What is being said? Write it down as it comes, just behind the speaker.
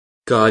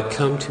God,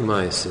 come to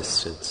my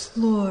assistance.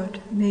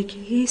 Lord, make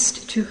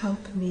haste to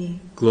help me.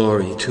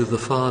 Glory to the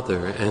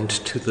Father, and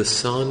to the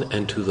Son,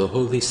 and to the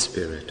Holy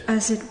Spirit.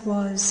 As it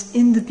was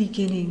in the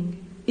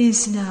beginning,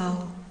 is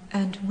now,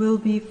 and will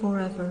be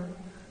forever.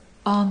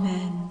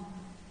 Amen.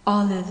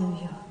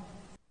 Alleluia.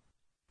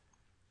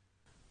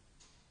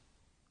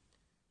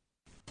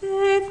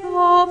 Faith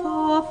of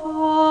our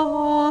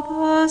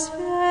fathers,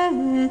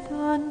 faith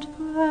and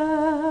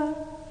prayer,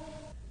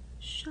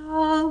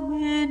 shall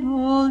win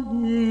all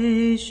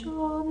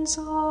nations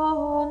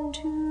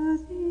unto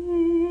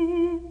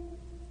thee,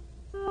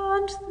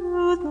 and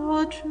through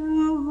the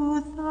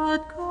truth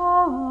that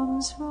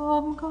comes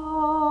from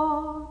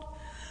God,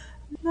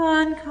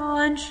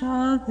 mankind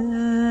shall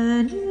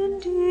then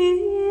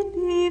indeed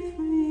be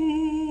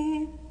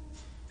free.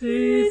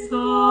 Faith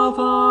of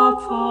our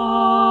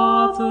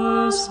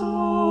fathers,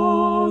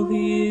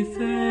 holy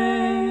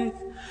faith,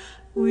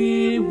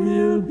 we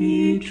will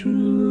be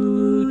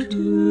true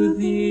to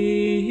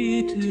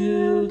thee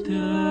till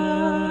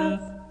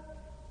death.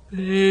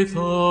 Faith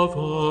of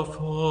our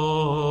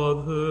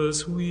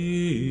fathers,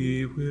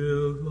 we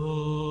will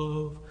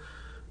love,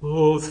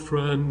 both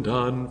friend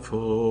and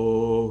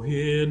foe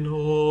in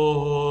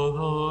all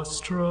our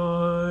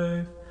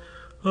strife,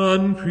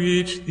 and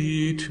preach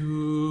thee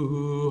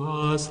to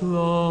as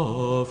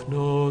love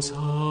knows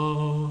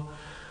how,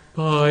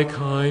 by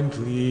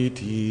kindly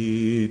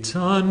deeds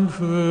and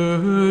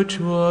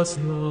virtuous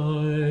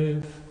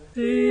life.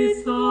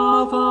 Faith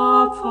of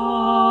our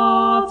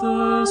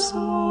fathers,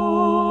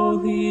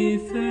 holy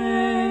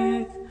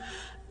faith,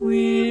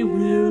 we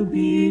will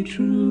be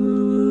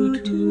true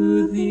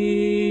to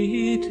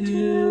thee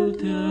till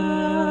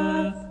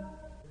death.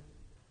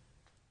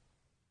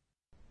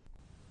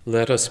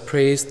 Let us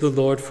praise the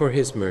Lord for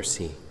his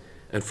mercy,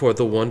 and for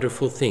the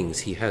wonderful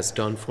things he has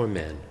done for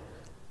men.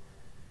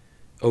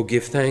 O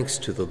give thanks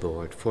to the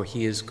Lord, for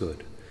he is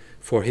good,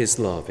 for his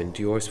love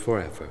endures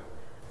forever.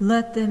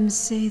 Let them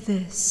say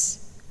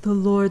this, the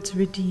Lord's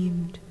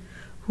redeemed,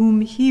 whom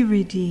he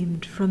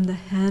redeemed from the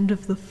hand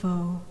of the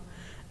foe,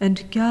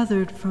 and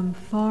gathered from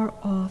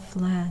far-off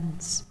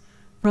lands,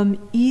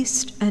 from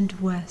east and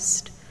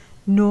west,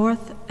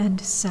 north and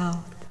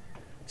south.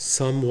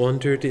 Some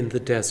wandered in the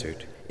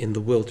desert, in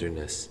the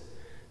wilderness,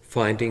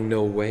 finding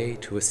no way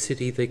to a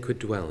city they could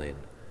dwell in.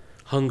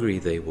 Hungry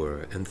they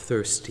were and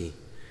thirsty.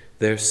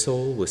 Their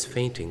soul was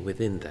fainting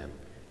within them.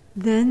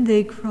 Then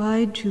they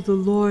cried to the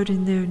Lord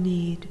in their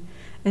need,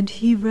 and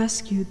he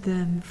rescued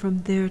them from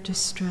their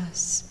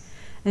distress,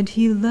 and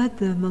he led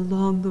them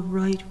along the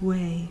right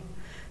way,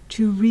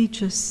 to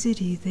reach a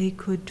city they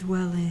could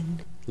dwell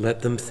in.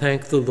 Let them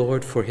thank the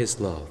Lord for his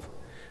love,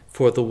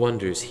 for the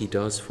wonders he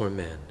does for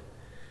men.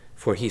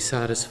 For he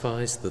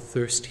satisfies the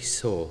thirsty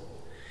soul,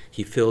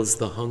 he fills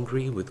the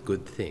hungry with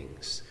good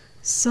things.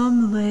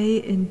 Some lay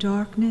in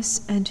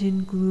darkness and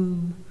in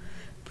gloom,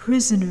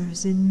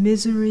 prisoners in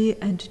misery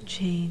and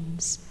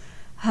chains,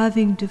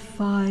 having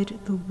defied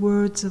the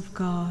words of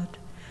God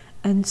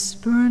and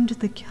spurned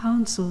the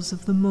counsels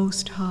of the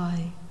Most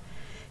High.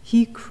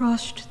 He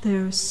crushed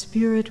their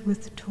spirit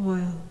with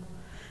toil.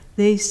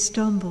 They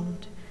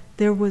stumbled,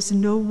 there was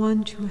no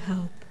one to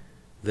help.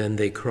 Then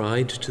they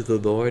cried to the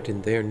Lord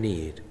in their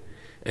need,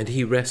 and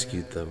he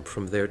rescued them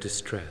from their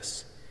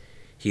distress.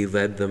 He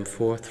led them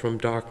forth from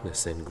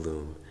darkness and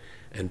gloom,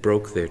 and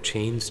broke their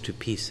chains to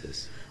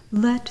pieces.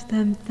 Let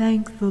them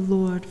thank the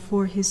Lord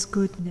for his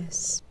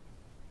goodness,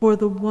 for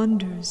the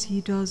wonders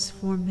he does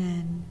for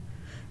men,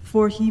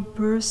 for he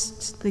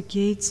bursts the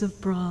gates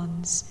of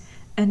bronze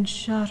and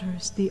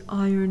shatters the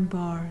iron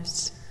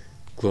bars.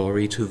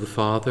 Glory to the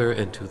Father,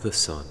 and to the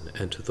Son,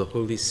 and to the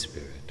Holy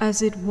Spirit.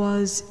 As it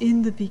was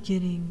in the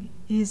beginning,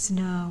 is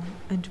now,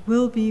 and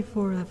will be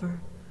forever.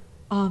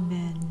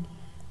 Amen.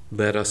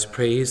 Let us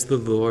praise the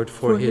Lord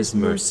for his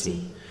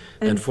mercy,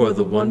 and for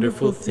the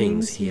wonderful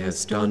things he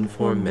has done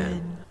for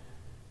men.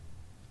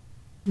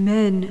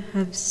 Men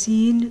have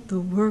seen the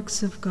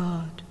works of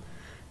God,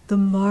 the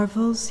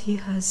marvels he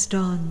has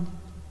done.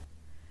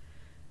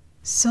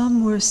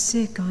 Some were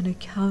sick on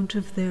account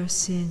of their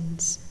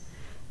sins,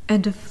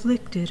 and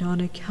afflicted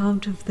on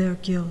account of their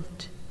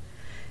guilt.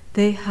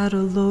 They had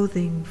a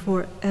loathing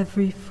for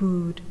every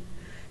food.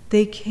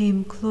 They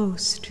came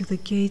close to the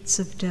gates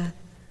of death.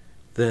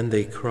 Then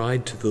they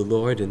cried to the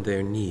Lord in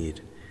their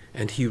need,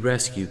 and he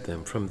rescued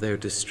them from their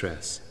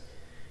distress.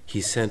 He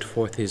sent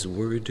forth his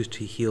word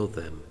to heal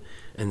them,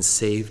 and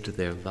saved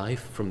their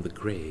life from the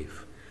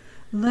grave.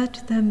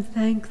 Let them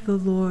thank the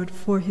Lord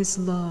for his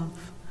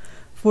love,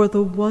 for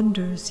the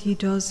wonders he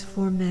does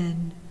for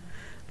men.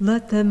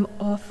 Let them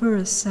offer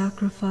a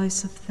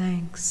sacrifice of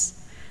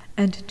thanks,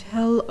 and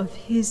tell of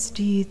his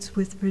deeds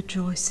with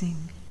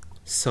rejoicing.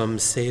 Some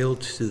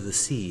sailed to the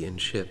sea in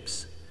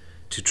ships,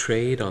 to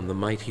trade on the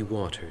mighty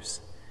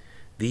waters.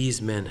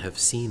 These men have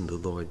seen the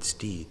Lord's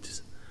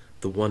deeds,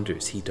 the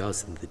wonders he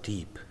does in the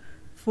deep.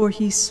 For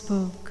he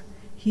spoke,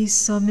 he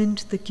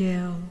summoned the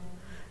gale,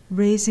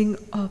 raising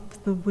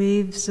up the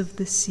waves of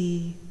the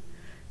sea,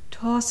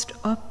 tossed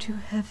up to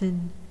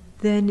heaven,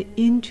 then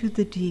into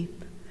the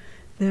deep.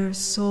 Their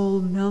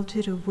soul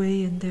melted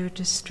away in their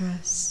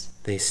distress.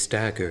 They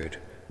staggered,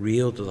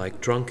 reeled like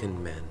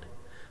drunken men,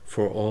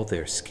 for all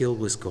their skill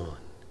was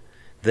gone.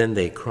 Then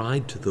they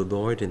cried to the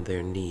Lord in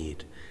their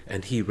need,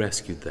 and he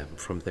rescued them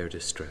from their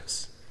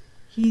distress.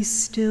 He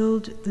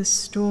stilled the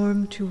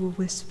storm to a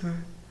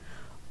whisper.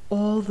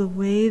 All the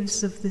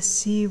waves of the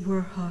sea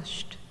were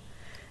hushed.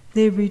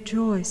 They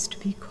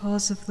rejoiced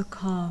because of the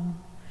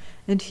calm,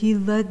 and he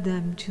led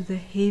them to the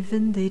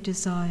haven they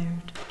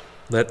desired.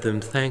 Let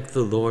them thank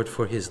the Lord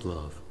for his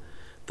love,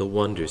 the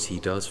wonders he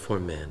does for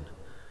men.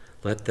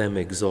 Let them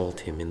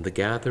exalt him in the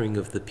gathering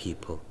of the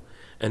people,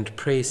 and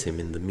praise him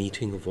in the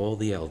meeting of all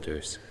the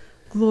elders.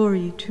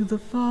 Glory to the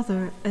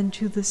Father, and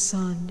to the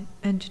Son,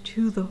 and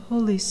to the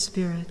Holy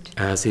Spirit.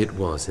 As it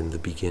was in the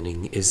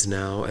beginning, is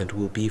now, and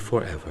will be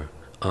forever.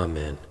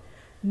 Amen.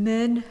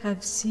 Men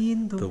have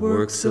seen the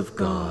works of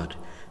God,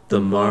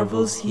 the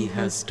marvels he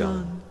has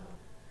done.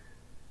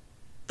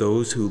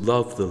 Those who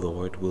love the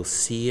Lord will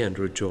see and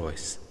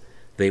rejoice.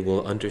 They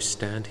will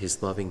understand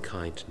his loving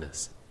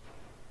kindness.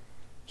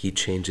 He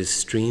changes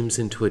streams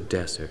into a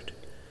desert,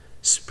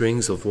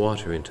 springs of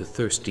water into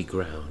thirsty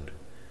ground,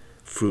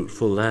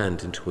 fruitful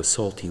land into a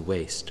salty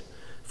waste,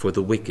 for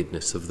the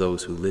wickedness of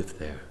those who live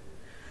there.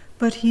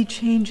 But he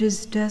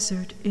changes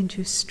desert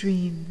into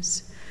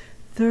streams,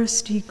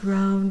 thirsty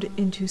ground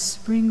into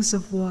springs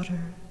of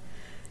water.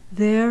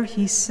 There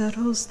he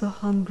settles the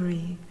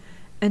hungry,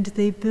 and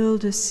they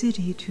build a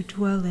city to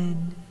dwell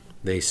in.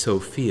 They sow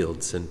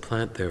fields and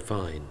plant their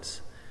vines.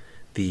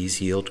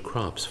 These yield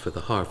crops for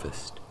the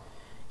harvest.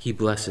 He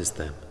blesses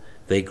them.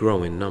 They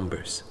grow in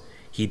numbers.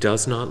 He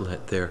does not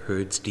let their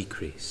herds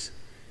decrease.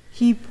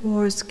 He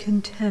pours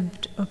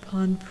contempt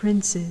upon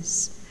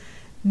princes,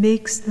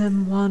 makes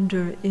them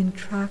wander in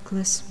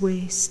trackless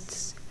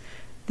wastes.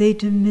 They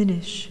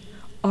diminish,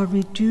 are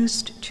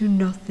reduced to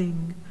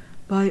nothing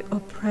by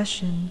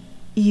oppression,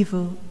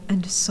 evil,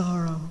 and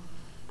sorrow.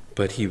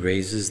 But he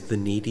raises the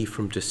needy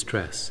from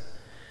distress,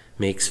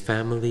 makes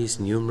families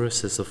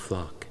numerous as a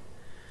flock.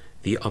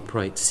 The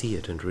upright see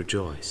it and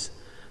rejoice,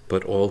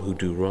 but all who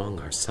do wrong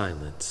are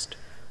silenced.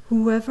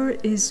 Whoever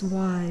is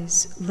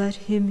wise, let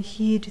him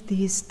heed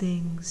these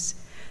things,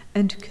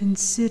 and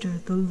consider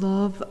the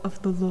love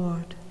of the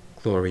Lord.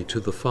 Glory to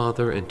the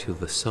Father, and to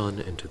the Son,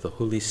 and to the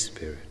Holy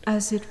Spirit.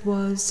 As it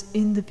was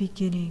in the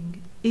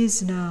beginning,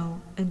 is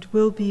now, and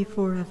will be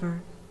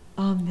forever.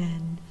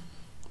 Amen.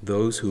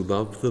 Those who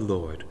love the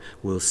Lord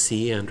will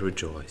see and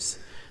rejoice.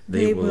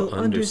 They will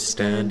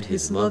understand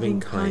his loving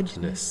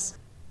kindness.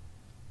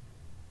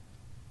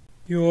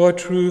 Your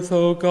truth,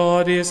 O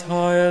God, is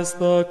high as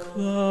the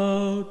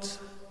clouds.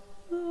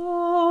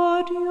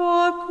 Lord,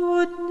 your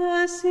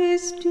goodness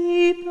is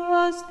deep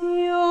as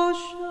the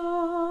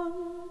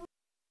ocean.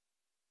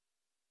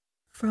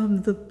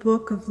 From the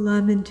Book of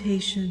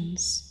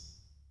Lamentations.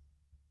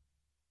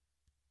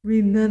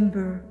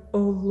 Remember, O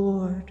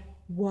Lord,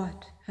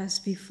 what has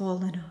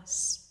befallen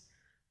us.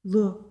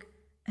 Look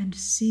and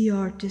see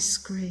our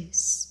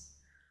disgrace.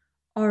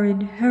 Our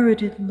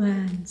inherited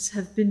lands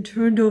have been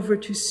turned over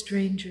to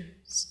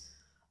strangers,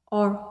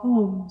 our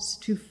homes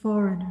to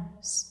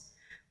foreigners.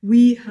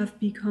 We have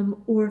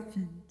become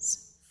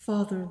orphans,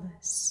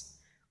 fatherless.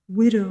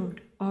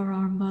 Widowed are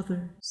our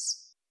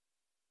mothers.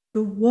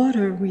 The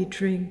water we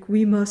drink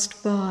we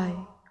must buy,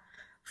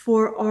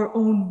 for our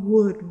own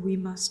wood we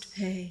must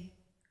pay.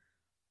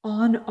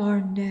 On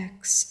our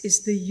necks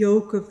is the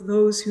yoke of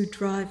those who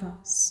drive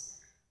us.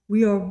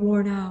 We are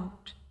worn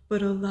out,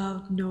 but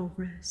allowed no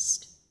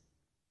rest.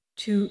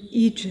 To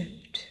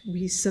Egypt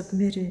we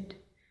submitted,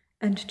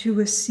 and to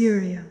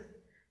Assyria,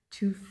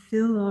 to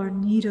fill our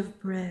need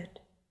of bread.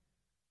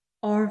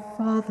 Our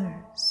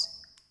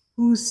fathers,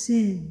 who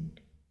sinned,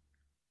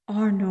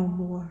 are no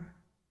more,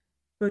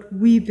 but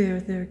we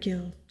bear their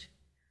guilt.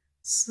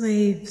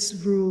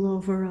 Slaves rule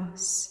over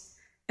us,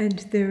 and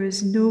there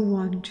is no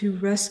one to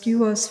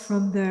rescue us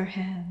from their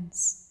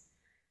hands.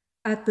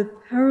 At the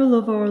peril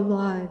of our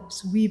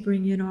lives we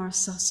bring in our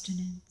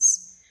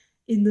sustenance.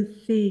 In the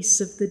face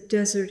of the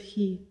desert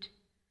heat,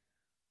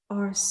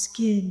 our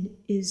skin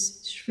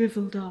is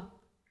shriveled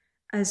up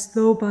as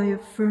though by a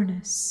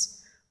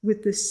furnace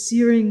with the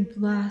searing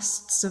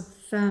blasts of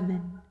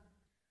famine.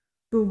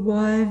 The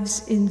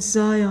wives in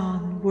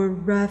Zion were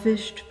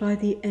ravished by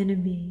the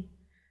enemy,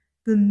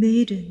 the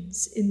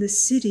maidens in the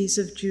cities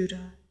of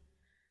Judah.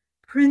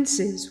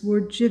 Princes were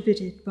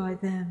gibbeted by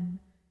them,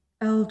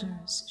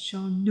 elders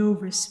shown no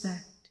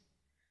respect.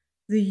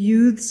 The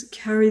youths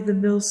carry the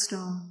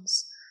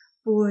millstones,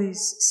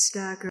 boys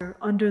stagger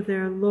under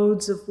their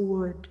loads of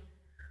wood.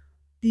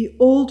 The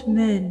old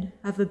men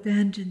have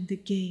abandoned the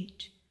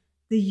gate,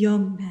 the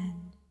young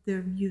men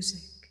their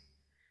music.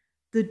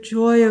 The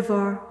joy of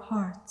our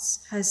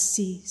hearts has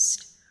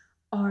ceased,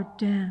 our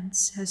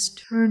dance has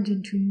turned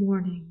into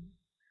mourning.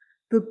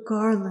 The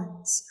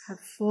garlands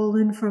have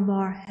fallen from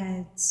our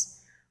heads.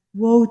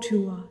 Woe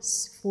to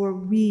us, for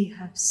we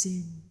have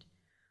sinned.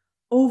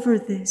 Over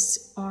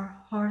this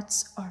our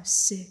hearts are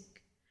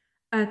sick.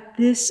 At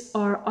this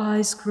our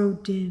eyes grow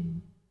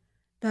dim.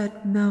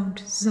 that Mount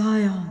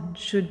Zion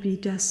should be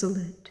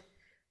desolate,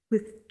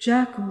 with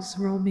jackals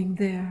roaming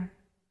there.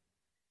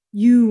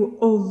 You,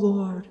 O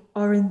Lord,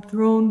 are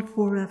enthroned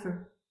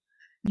forever.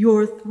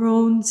 Your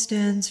throne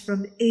stands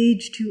from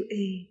age to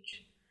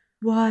age.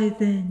 Why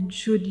then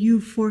should you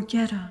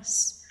forget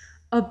us,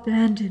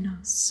 abandon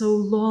us so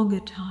long a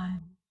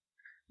time?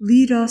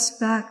 Lead us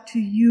back to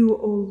you,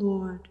 O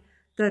Lord,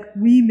 that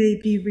we may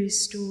be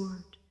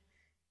restored.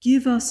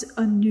 Give us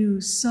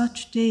anew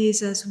such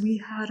days as we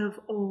had of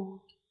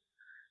old.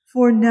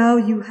 For now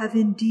you have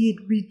indeed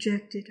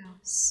rejected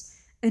us,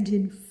 and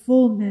in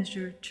full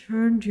measure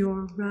turned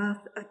your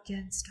wrath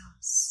against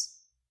us.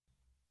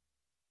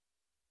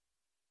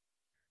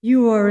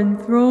 You are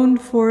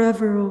enthroned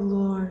forever, O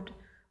Lord.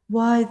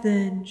 Why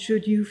then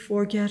should you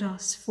forget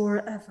us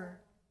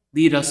forever?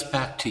 Lead us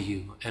back to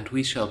you, and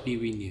we shall be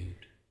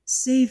renewed.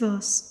 Save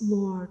us,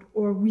 Lord,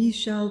 or we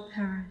shall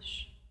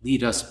perish.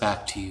 Lead us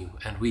back to you,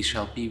 and we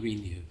shall be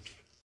renewed.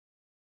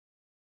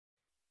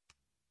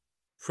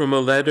 From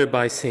a letter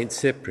by St.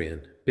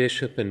 Cyprian,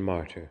 Bishop and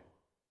Martyr.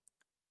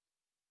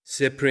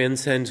 Cyprian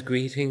sends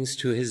greetings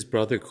to his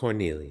brother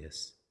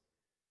Cornelius.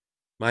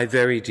 My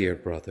very dear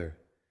brother,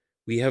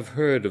 we have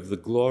heard of the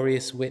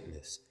glorious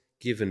witness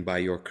given by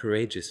your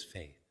courageous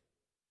faith.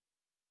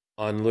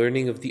 On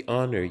learning of the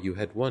honor you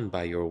had won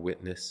by your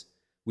witness,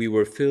 we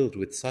were filled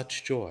with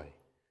such joy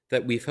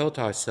that we felt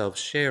ourselves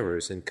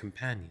sharers and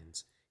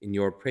companions in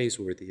your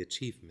praiseworthy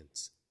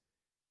achievements.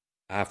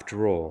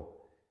 After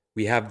all,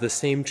 we have the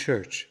same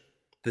church,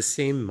 the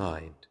same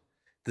mind,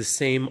 the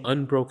same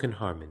unbroken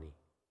harmony.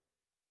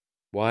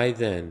 Why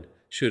then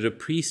should a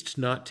priest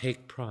not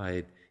take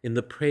pride in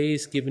the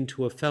praise given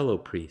to a fellow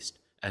priest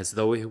as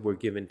though it were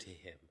given to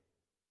him?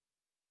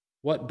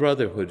 What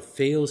brotherhood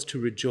fails to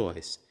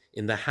rejoice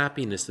in the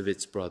happiness of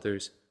its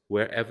brothers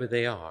wherever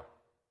they are?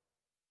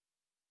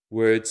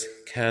 Words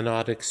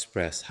cannot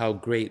express how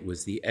great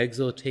was the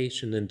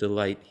exultation and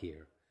delight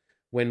here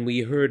when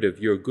we heard of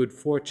your good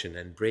fortune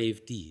and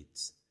brave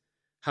deeds,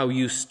 how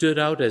you stood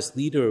out as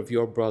leader of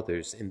your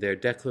brothers in their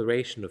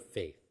declaration of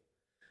faith,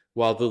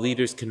 while the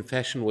leader's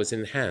confession was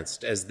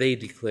enhanced as they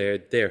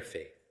declared their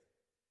faith.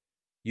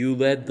 You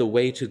led the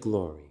way to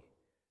glory,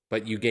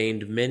 but you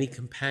gained many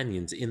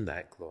companions in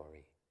that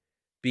glory,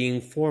 being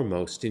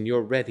foremost in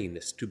your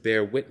readiness to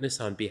bear witness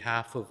on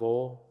behalf of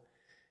all.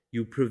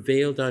 You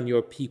prevailed on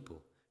your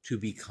people to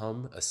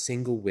become a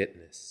single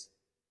witness.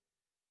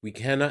 We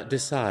cannot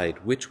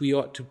decide which we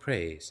ought to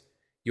praise,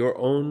 your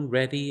own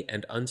ready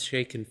and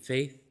unshaken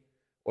faith,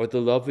 or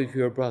the love of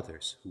your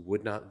brothers who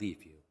would not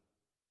leave you.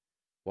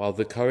 While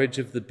the courage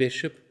of the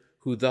bishop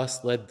who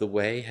thus led the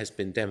way has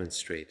been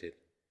demonstrated,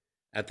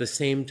 at the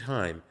same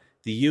time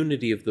the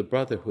unity of the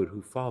brotherhood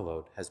who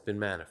followed has been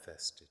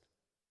manifested.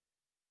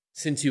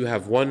 Since you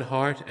have one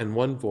heart and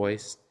one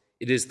voice,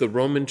 it is the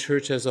Roman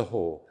Church as a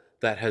whole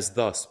that has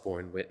thus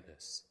borne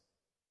witness.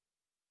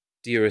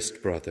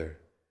 Dearest brother,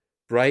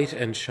 bright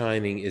and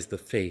shining is the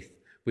faith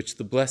which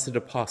the blessed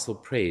apostle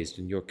praised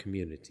in your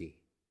community.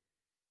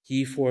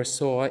 He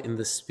foresaw in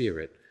the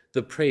Spirit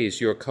the praise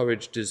your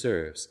courage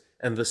deserves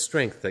and the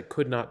strength that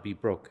could not be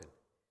broken.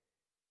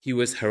 He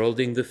was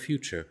heralding the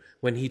future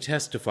when he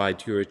testified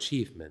to your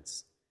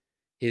achievements.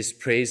 His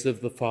praise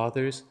of the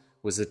fathers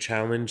was a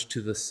challenge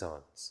to the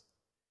sons.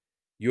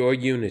 Your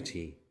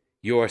unity,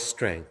 your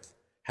strength,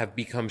 have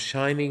become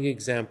shining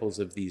examples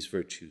of these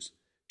virtues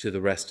to the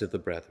rest of the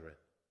brethren.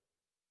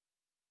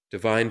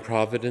 Divine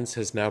providence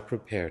has now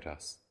prepared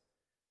us.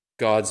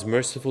 God's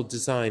merciful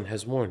design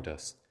has warned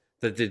us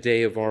that the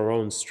day of our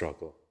own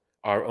struggle,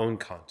 our own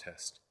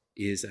contest,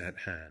 is at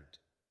hand.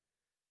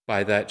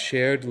 By that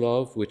shared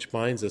love which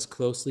binds us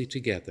closely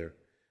together,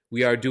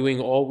 we are doing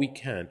all we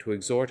can to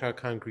exhort our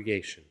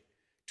congregation,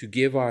 to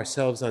give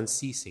ourselves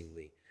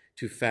unceasingly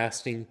to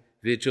fasting,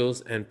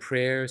 vigils, and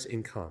prayers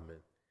in common.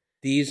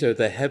 These are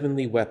the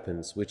heavenly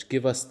weapons which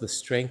give us the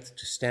strength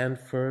to stand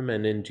firm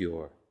and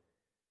endure.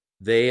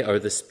 They are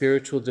the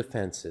spiritual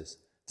defenses,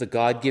 the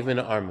God-given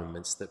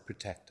armaments that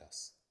protect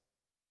us.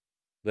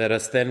 Let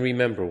us then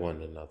remember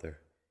one another,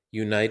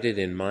 united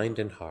in mind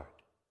and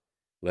heart.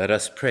 Let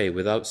us pray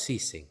without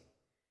ceasing,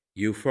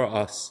 you for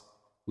us,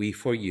 we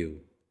for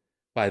you.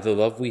 By the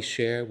love we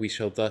share, we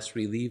shall thus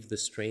relieve the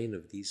strain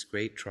of these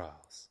great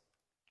trials.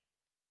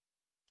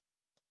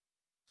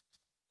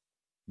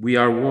 We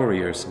are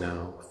warriors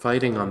now,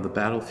 fighting on the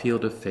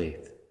battlefield of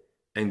faith,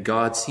 and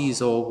God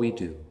sees all we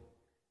do.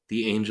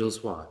 The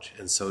angels watch,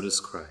 and so does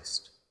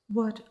Christ.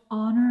 What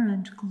honor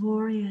and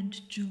glory and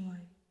joy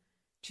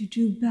to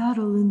do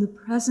battle in the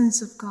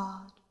presence of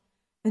God,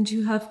 and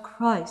to have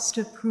Christ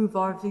approve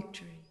our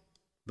victory.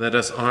 Let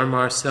us arm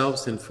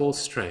ourselves in full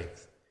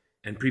strength,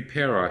 and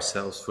prepare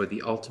ourselves for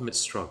the ultimate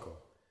struggle,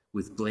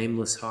 with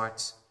blameless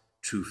hearts,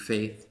 true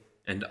faith,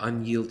 and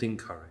unyielding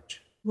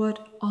courage.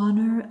 What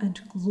honor and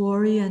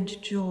glory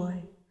and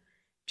joy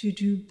to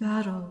do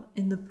battle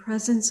in the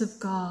presence of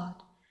God,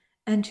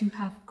 and to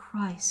have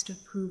Christ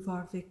approve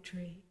our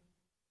victory.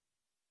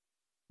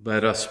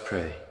 Let us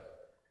pray.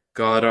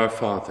 God our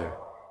Father,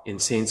 In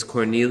Saints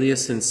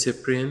Cornelius and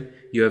Cyprian,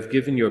 you have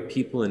given your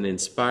people an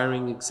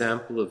inspiring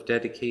example of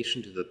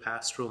dedication to the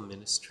pastoral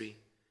ministry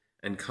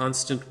and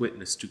constant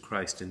witness to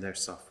Christ in their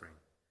suffering.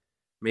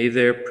 May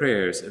their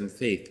prayers and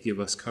faith give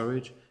us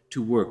courage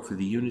to work for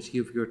the unity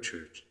of your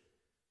Church.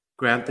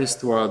 Grant this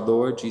through our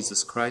Lord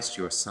Jesus Christ,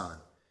 your Son,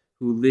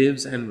 who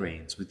lives and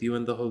reigns with you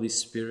in the Holy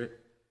Spirit,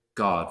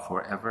 God,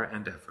 forever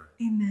and ever.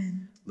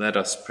 Amen. Let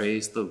us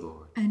praise the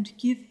Lord. And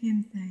give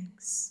him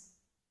thanks.